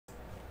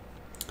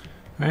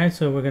Alright,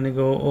 so we're going to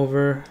go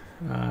over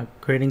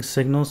creating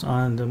signals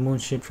on the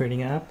Muunship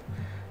trading app.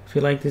 If you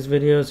like these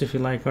videos, if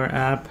you like our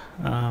app,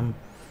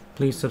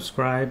 please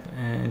subscribe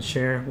and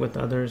share with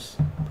others.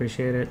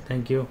 Appreciate it.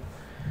 Thank you.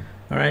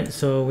 Alright,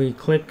 so we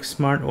click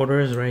smart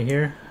orders right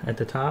here at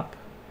the top.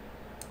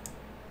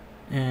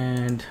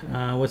 And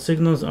what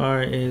signals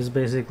are is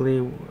basically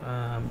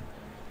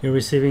you're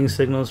receiving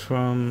signals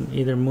from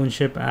either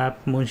Muunship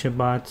app, Muunship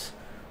bots,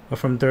 or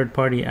from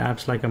third-party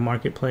apps like a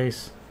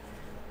marketplace.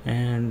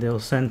 And they'll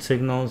send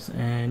signals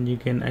and you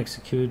can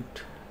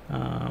execute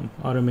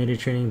automated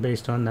trading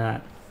based on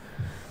that.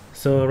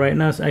 So right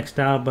now it's X'd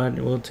out, but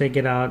we'll take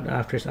it out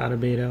after it's out of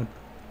beta.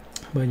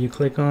 But you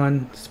click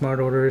on smart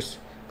orders,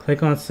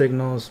 click on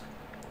signals,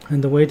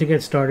 and the way to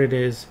get started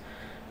is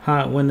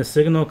when the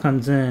signal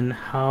comes in,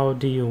 how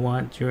do you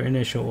want your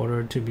initial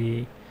order to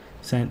be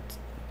sent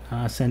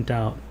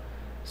out.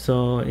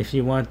 So if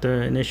you want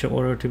the initial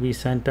order to be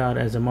sent out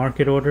as a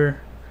market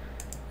order,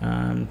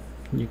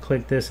 you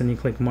click this and you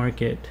click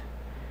market.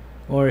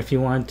 Or if you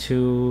want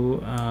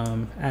to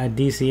add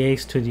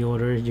DCAs to the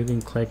order, you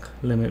can click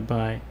limit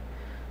buy.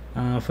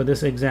 For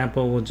this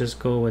example, we'll just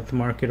go with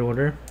market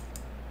order.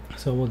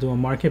 So we'll do a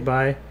market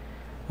buy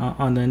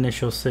on the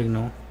initial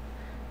signal.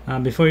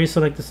 Before you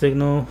select the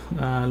signal,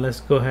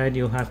 let's go ahead.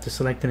 You'll have to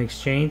select an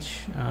exchange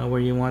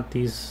where you want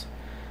these,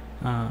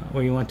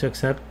 where you want to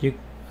accept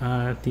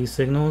these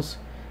signals.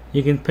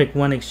 You can pick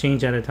one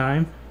exchange at a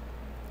time.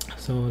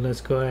 So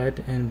let's go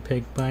ahead and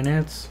pick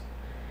Binance.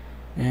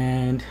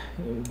 And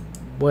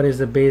what is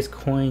the base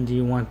coin do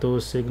you want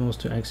those signals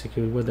to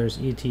execute, whether it's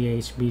ETH,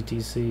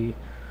 BTC,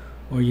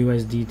 or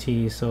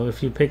USDT. So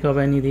if you pick up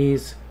any of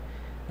these,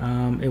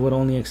 it would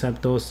only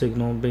accept those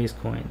signal based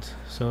coins.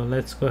 So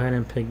let's go ahead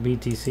and pick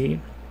BTC.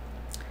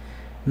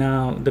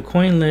 Now the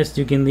coin list,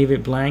 you can leave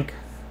it blank,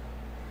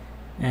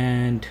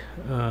 and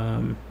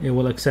it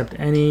will accept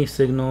any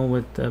signal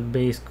with the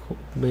base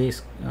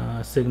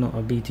signal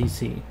of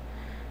BTC.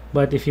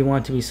 But if you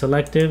want to be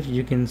selective,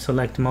 you can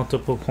select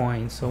multiple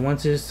coins. So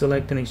once you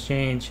select an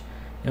exchange,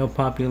 it'll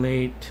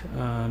populate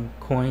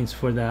coins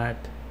for that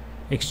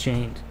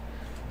exchange.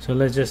 So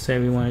let's just say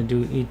we want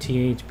to do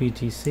ETH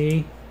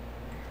BTC,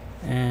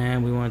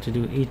 and we want to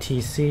do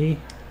ETC,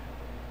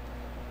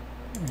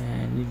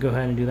 and you go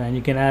ahead and do that. And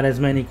you can add as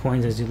many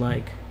coins as you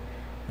like.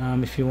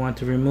 If you want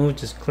to remove,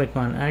 just click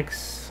on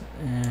X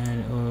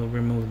and it will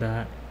remove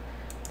that.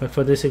 But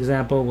for this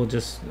example, we'll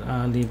just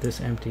leave this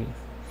empty.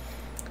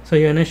 So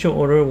your initial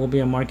order will be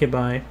a market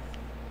buy,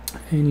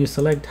 and you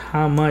select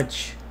how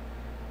much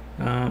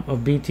of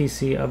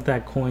BTC of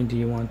that coin do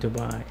you want to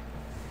buy.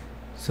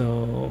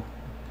 So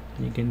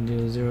you can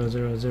do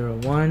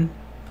 0001,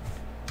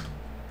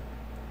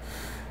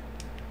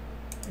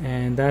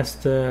 and that's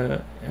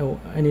the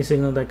any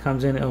signal that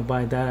comes in, it'll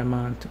buy that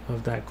amount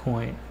of that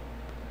coin.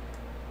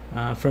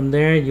 From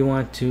there, you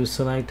want to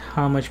select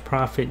how much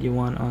profit you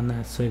want on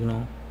that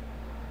signal.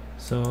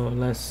 So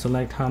let's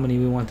select how many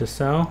we want to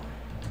sell,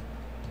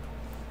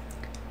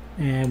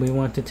 and we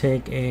want to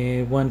take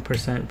a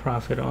 1%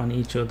 profit on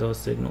each of those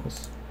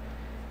signals.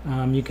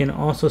 You can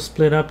also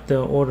split up the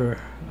order.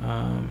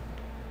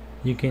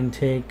 You can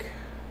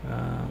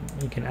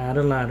add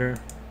a ladder.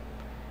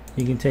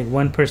 You can take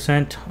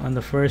 1% on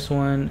the first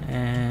one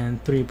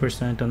and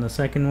 3% on the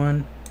second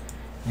one,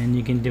 and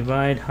you can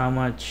divide how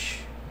much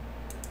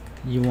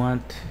you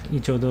want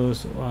each of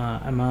those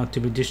amount to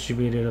be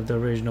distributed of the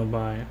original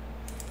buy.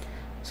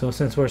 So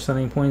since we're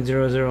selling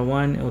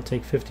 0.001, it'll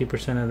take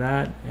 50% of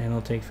that, and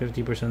it'll take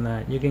 50% of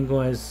that. You can go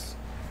as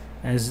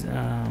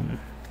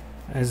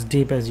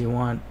deep as you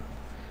want,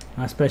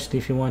 especially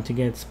if you want to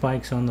get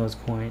spikes on those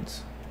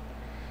coins.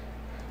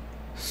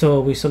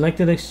 So we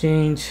selected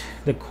exchange,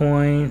 the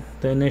coin,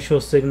 the initial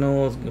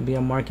signal will be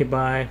a market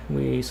buy.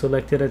 We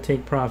selected a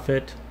take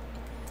profit.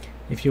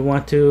 If you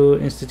want to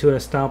institute a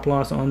stop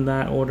loss on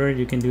that order,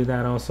 you can do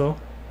that also.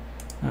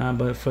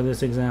 But for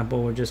this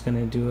example, we're just going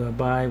to do a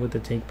buy with the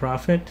take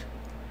profit.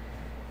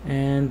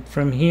 And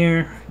from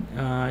here,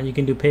 you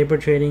can do paper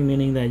trading,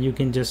 meaning that you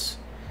can just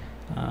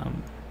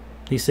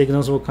these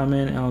signals will come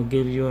in and I'll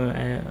give you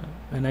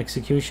an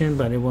execution,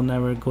 but it will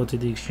never go to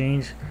the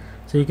exchange.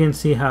 So you can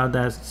see how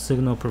that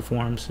signal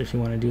performs if you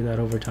want to do that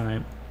over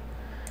time.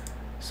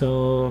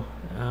 So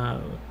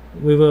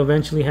we will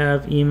eventually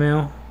have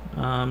email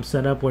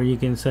set up where you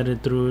can set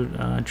it through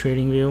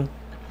TradingView.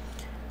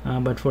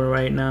 But for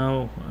right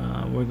now,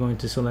 we're going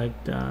to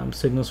select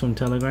signals from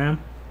Telegram.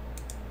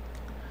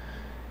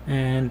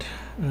 And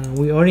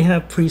we already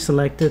have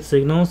pre-selected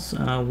signals.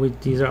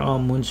 These are all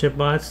Muunship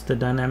bots: the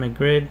dynamic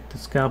grid, the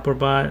scalper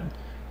bot,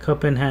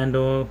 cup and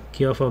handle,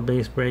 QFL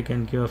base break,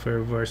 and QFL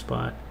reverse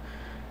bot.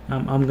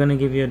 I'm going to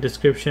give you a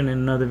description in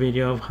another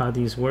video of how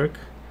these work.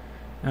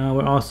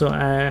 We're also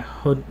at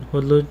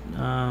Hoodloot.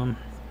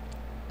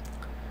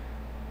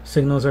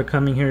 Signals are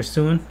coming here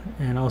soon,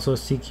 and also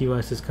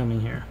CQS is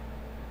coming here.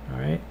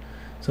 Alright,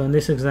 so in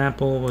this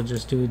example, we'll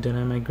just do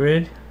dynamic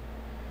grid.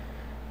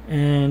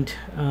 And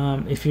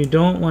if you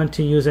don't want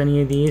to use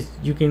any of these,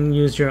 you can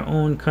use your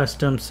own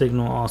custom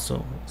signal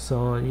also.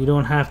 So you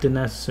don't have to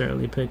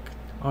necessarily pick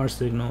our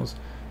signals.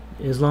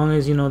 As long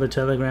as you know the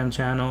Telegram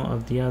channel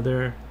of the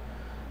other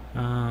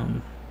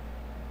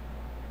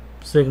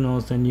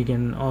signals, then you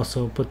can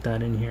also put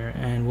that in here,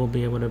 and we'll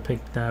be able to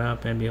pick that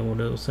up and be able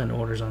to send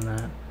orders on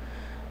that.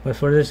 But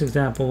for this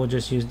example, we'll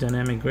just use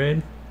dynamic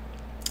grid.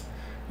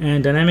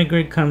 And dynamic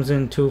grid comes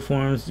in two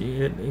forms.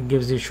 It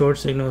gives you short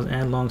signals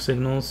and long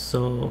signals.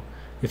 So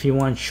if you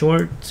want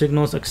short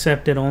signals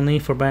accepted only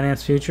for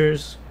Binance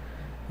futures,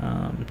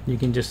 you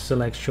can just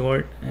select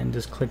short and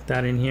just click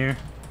that in here.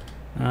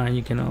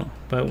 You can,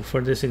 but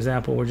for this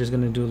example, we're just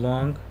going to do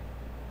long.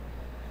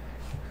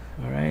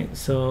 Alright,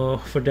 so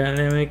for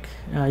dynamic,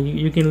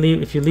 you can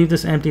leave, if you leave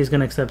this empty, it's going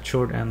to accept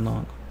short and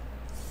long.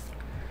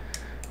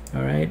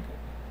 Alright,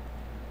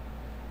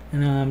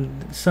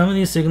 and some of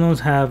these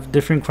signals have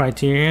different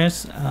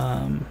criterias.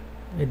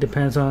 It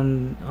depends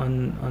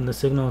on the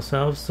signal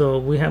itself. So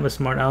we have a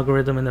smart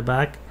algorithm in the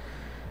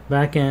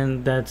back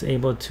end that's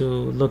able to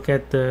look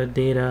at the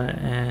data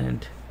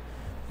and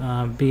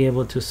be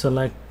able to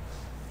select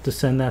to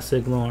send that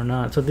signal or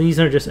not. So these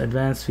are just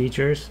advanced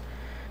features.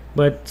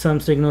 But some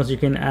signals you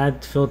can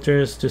add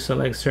filters to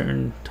select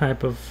certain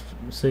type of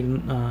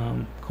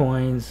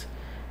coins,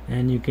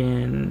 and you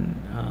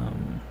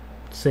can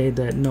say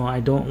that no, I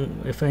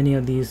don't, if any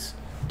of these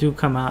do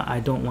come out, I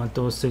don't want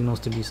those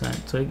signals to be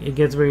sent. So it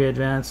gets very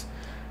advanced,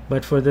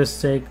 but for this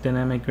sake,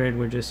 dynamic grid,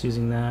 we're just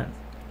using that.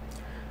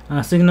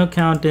 Signal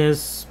count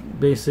is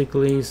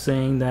basically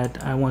saying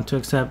that I want to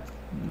accept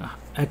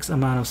X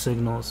amount of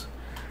signals,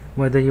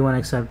 whether you want to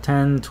accept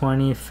 10,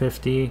 20,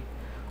 50.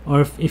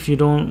 Or if you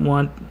don't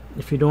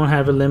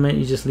have a limit,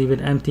 you just leave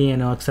it empty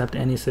and it'll accept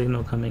any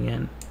signal coming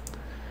in.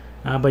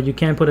 But you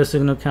can put a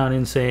signal count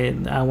and say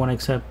I want to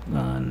accept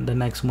the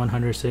next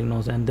 100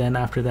 signals, and then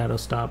after that it'll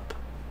stop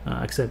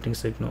accepting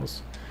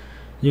signals.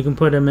 You can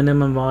put a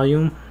minimum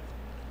volume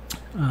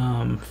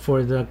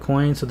for the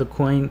coin. So the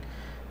coin,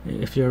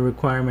 if your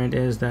requirement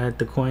is that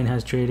the coin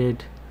has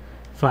traded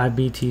 5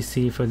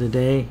 BTC for the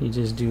day, you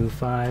just do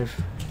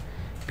 5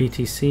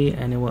 BTC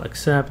and it will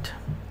accept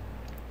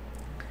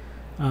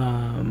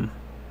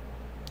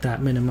that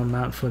minimum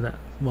amount for that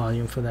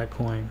volume for that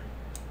coin.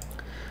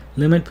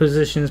 Limit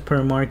positions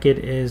per market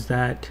is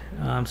that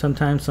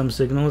sometimes some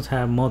signals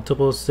have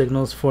multiple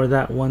signals for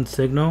that one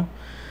signal.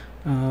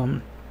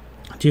 Do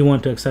you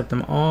want to accept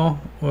them all,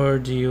 or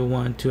do you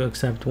want to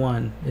accept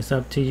one? It's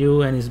up to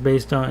you, and it's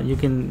based on, you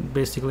can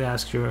basically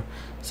ask your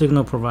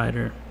signal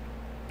provider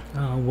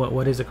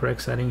what is the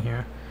correct setting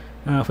here.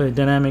 For the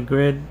dynamic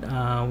grid,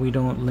 we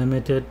don't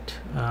limit it.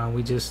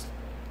 We just,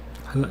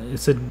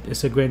 it's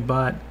a grid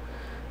bot,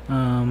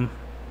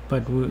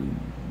 but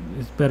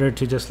it's better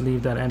to just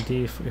leave that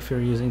empty if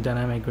you're using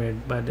dynamic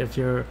grid. But if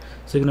your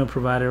signal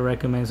provider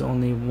recommends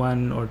only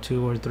 1 or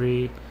 2 or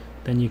 3,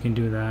 then you can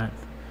do that.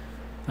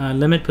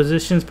 Limit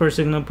positions per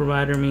signal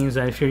provider means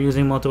that if you're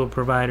using multiple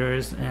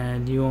providers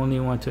and you only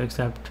want to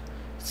accept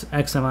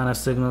X amount of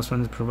signals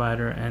from the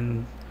provider,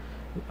 and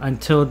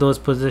until those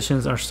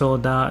positions are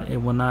sold out, it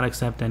will not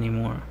accept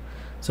anymore.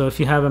 So if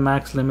you have a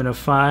max limit of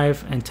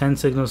 5 and 10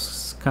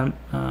 signals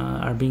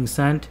are being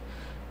sent,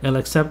 it'll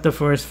accept the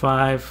first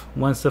 5.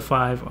 Once the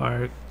 5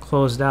 are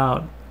closed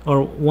out,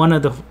 or one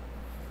of the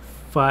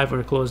 5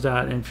 are closed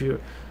out, and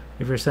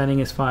if your setting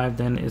is 5,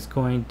 then it's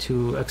going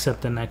to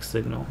accept the next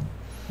signal.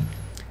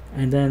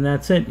 And then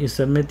that's it. You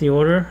submit the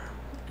order,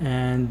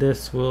 and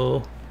this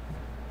will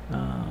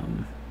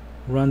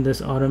run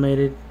this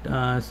automated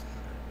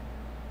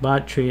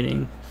bot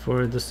trading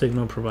for the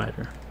signal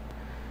provider.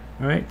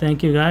 Alright,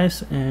 thank you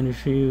guys, and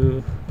if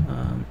you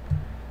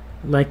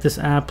like this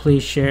app,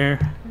 please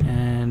share,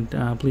 and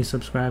please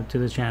subscribe to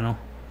the channel.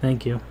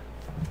 Thank you.